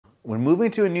When moving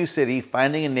to a new city,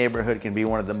 finding a neighborhood can be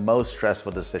one of the most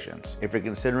stressful decisions. If you're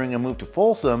considering a move to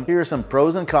Folsom, here are some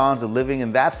pros and cons of living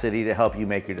in that city to help you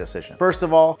make your decision. First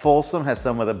of all, Folsom has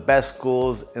some of the best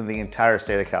schools in the entire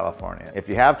state of California. If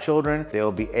you have children, they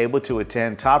will be able to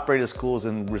attend top-rated schools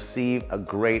and receive a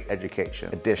great education.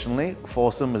 Additionally,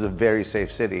 Folsom is a very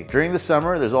safe city. During the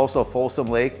summer, there's also Folsom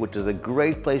Lake, which is a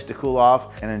great place to cool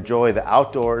off and enjoy the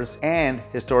outdoors, and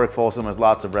historic Folsom has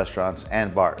lots of restaurants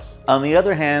and bars. On the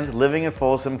other hand, living in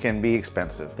Folsom can be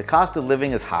expensive. The cost of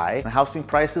living is high, and housing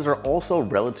prices are also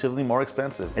relatively more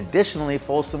expensive. Additionally,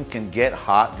 Folsom can get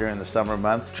hot during the summer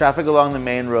months. Traffic along the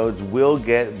main roads will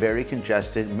get very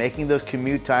congested, making those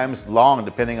commute times long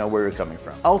depending on where you're coming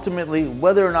from. Ultimately,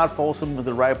 whether or not Folsom is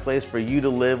the right place for you to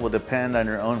live will depend on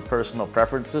your own personal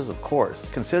preferences, of course.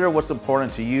 Consider what's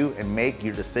important to you and make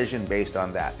your decision based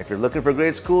on that. If you're looking for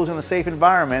great schools and a safe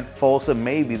environment, Folsom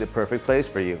may be the perfect place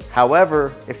for you.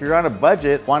 However, if you're on a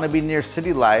budget, want to be near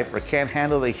city life, or can't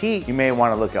handle the heat, you may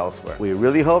want to look elsewhere. We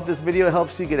really hope this video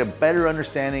helps you get a better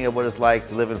understanding of what it's like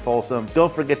to live in Folsom.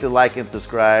 Don't forget to like and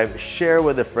subscribe, share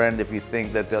with a friend if you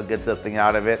think that they'll get something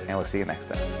out of it, and we'll see you next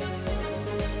time.